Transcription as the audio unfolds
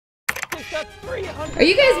Are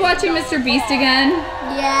you guys watching Mr. Beast again?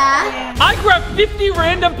 Yeah. I grabbed 50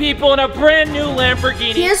 random people in a brand new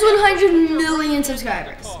Lamborghini. He has 100 million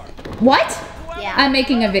subscribers. What? Yeah. I'm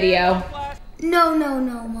making a video. No,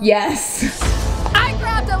 Mom. Yes. I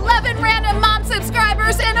grabbed 11 random mom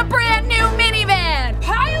subscribers in a brand new minivan.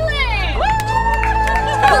 Pilot!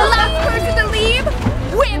 The last person to leave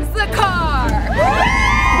wins the car.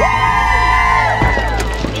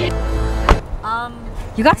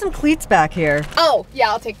 You got some cleats back here. Oh, yeah,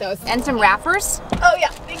 I'll take those. And some wrappers? Oh, yeah,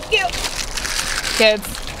 thank you. Kids.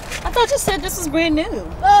 I thought you said this was brand new.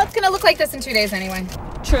 Well, it's gonna look like this in 2 days anyway.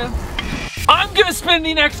 True. I'm gonna spend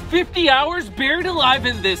the next 50 hours buried alive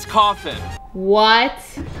in this coffin. What?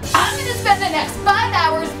 I'm gonna spend the next 5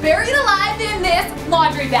 hours buried alive in this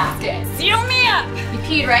laundry basket. Seal me up. You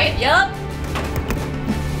peed, right? Yup.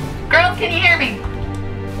 Girls, can you hear me?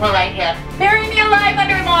 We're right here. Bury me alive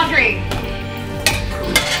under laundry.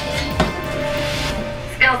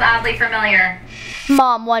 Feels oddly familiar.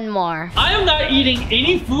 Mom, one more. I am not eating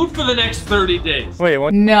any food for the next 30 days. Wait,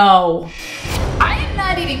 what? No. I am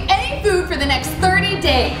not eating any food for the next 30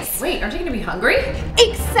 days. Wait, aren't you gonna be hungry?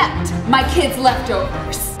 Except my kids'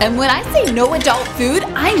 leftovers. And when I say no adult food,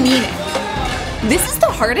 I mean it. This is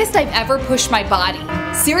the hardest I've ever pushed my body.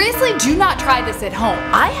 Seriously, do not try this at home.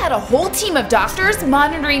 I had a whole team of doctors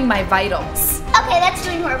monitoring my vitals. Okay, that's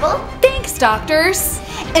doing horrible. Thanks, doctors.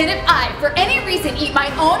 And if I, for any reason, eat my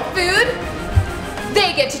own food,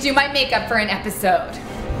 they get to do my makeup for an episode.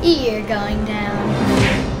 You're going down.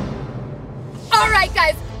 All right,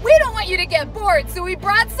 guys, we don't want you to get bored, so we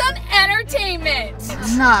brought some entertainment.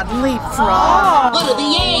 Not leapfrog. What do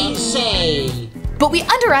the A's say? But we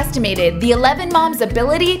underestimated the 11 Moms'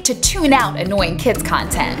 ability to tune out annoying kids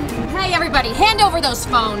content. Hey, everybody, hand over those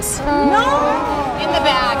phones. No. In the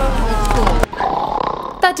bag.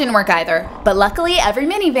 That didn't work either, but luckily every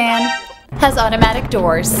minivan has automatic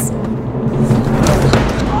doors.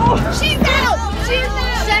 She's out! She's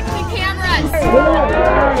out! Check the cameras!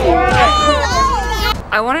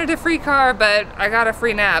 I wanted a free car, but I got a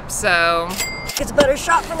free nap, so... It's a better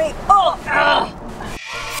shot for me. Oh!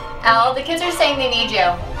 Al, the kids are saying they need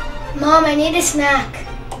you. Mom, I need a snack.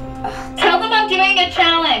 Tell them I'm doing a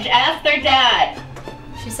challenge. Ask their dad.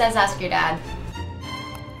 She says ask your dad.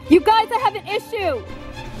 You guys, I have an issue!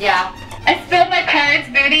 Yeah. I spilled my parents'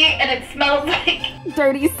 booty and it smells like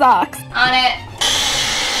Dirty socks. on it.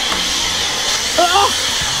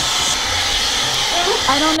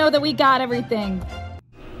 I don't know that we got everything.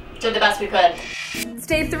 Did the best we could. It's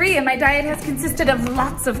day 3 and my diet has consisted of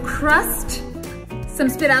lots of crust, some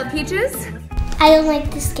spit out peaches. I don't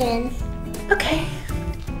like the skin. Okay.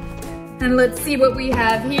 And let's see what we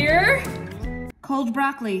have here. Cold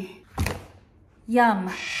broccoli.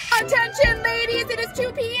 Yum. Attention, ladies, it is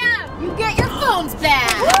 2 p.m. You get your phones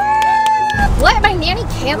back. What? My nanny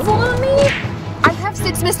canceled on me? I have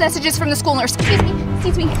 6 missed messages from the school nurse.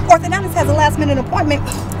 Excuse me. Orthodontist has a last-minute appointment.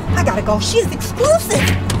 I gotta go. She's exclusive.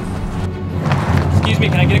 Excuse me,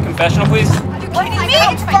 can I get a confessional, please? Let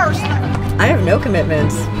me first. I have no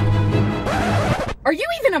commitments. Are you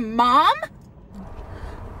even a mom?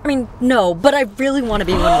 I mean, no, but I really want to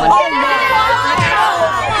be one.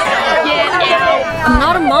 I'm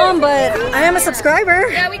not a mom, but I am a subscriber.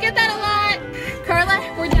 Yeah, we get that a lot. Carla,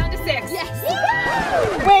 we're down to 6. Yes.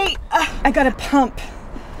 Wait, I gotta pump.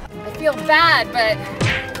 I feel bad, but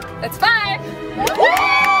that's fine.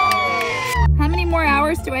 How many more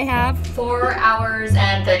hours do I have? 4 hours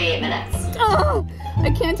and 38 minutes. Oh,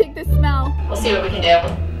 I can't take the smell. We'll see what we can do.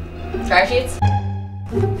 Dryer sheets?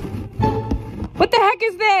 What the heck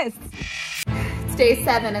is this? It's day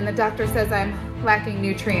 7 and the doctor says I'm lacking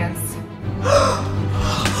nutrients.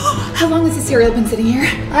 How long has the cereal been sitting here?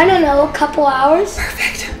 I don't know, a couple hours?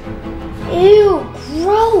 Perfect. Ew,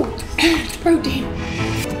 gross. It's protein.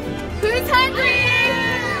 Who's hungry?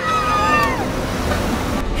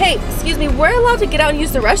 Hey, excuse me, we're allowed to get out and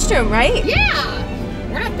use the restroom, right? Yeah,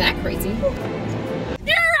 we're not that crazy.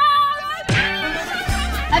 You're out!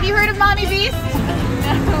 Have you heard of Mommy Beast?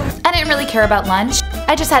 I didn't really care about lunch.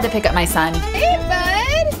 I just had to pick up my son. Hey,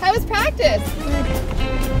 bud. How was practice?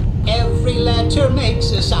 Every letter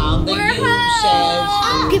makes a sound that you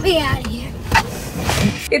says. Get me out of here.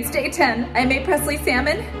 It's day 10. I made Presley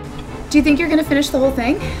salmon. Do you think you're gonna finish the whole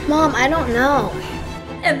thing? Mom, I don't know.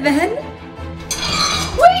 And then?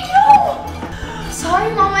 Wait, no!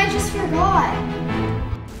 Sorry, Mom, I just forgot.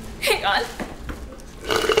 Hang on.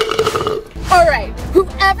 All right,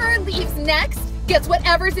 whoever leaves next gets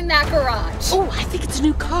whatever's in that garage. Oh, I think it's a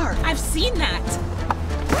new car. I've seen that.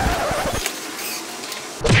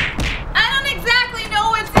 I don't exactly know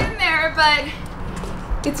what's in there, but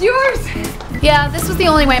it's yours. Yeah, this was the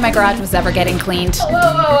only way my garage was ever getting cleaned. Whoa,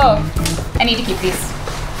 whoa, whoa. I need to keep these.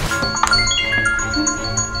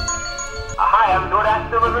 Hi, I'm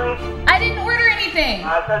DoorDash delivery. I didn't order anything.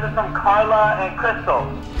 It says it's from Carla and Crystal.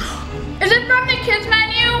 Is it from the kids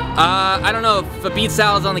menu? I don't know if a beet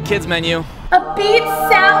salad's on the kids menu. A beet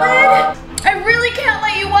salad? I really can't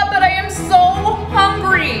let you up, but I am so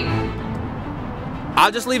hungry.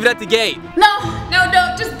 I'll just leave it at the gate. No,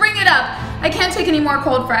 don't. Just bring it up. I can't take any more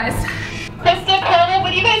cold fries. Krista, Carla,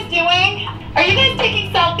 what are you guys doing? Are you guys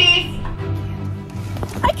taking selfies?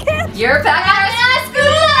 I can't. You're back on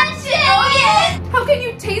Oh, yeah. How can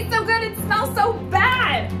you taste so good and smell so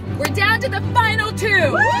bad? We're down to the final 2.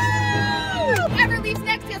 Whoever leaves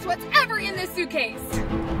next gets whatever in this suitcase.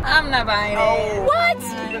 I'm not buying it. What?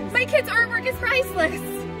 My kid's artwork is priceless.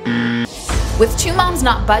 With 2 moms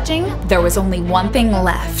not budging, there was only one thing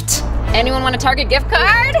left. Anyone want a Target gift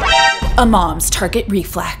card? A mom's Target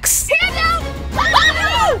reflex. Hand out!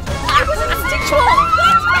 Oh, it was instinctual!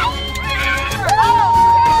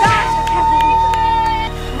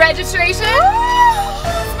 Registration?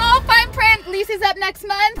 Small fine print. Lease is up next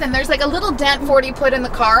month, and there's like a little dent 40 put in the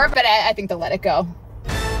car, but I think they'll let it go.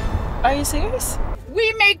 Are you serious?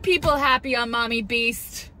 We make people happy on Mommy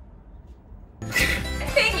Beast.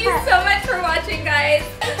 Thank you so much for watching, guys.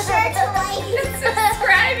 Make sure to like And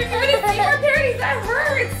subscribe if you want to see more parodies. That hurt.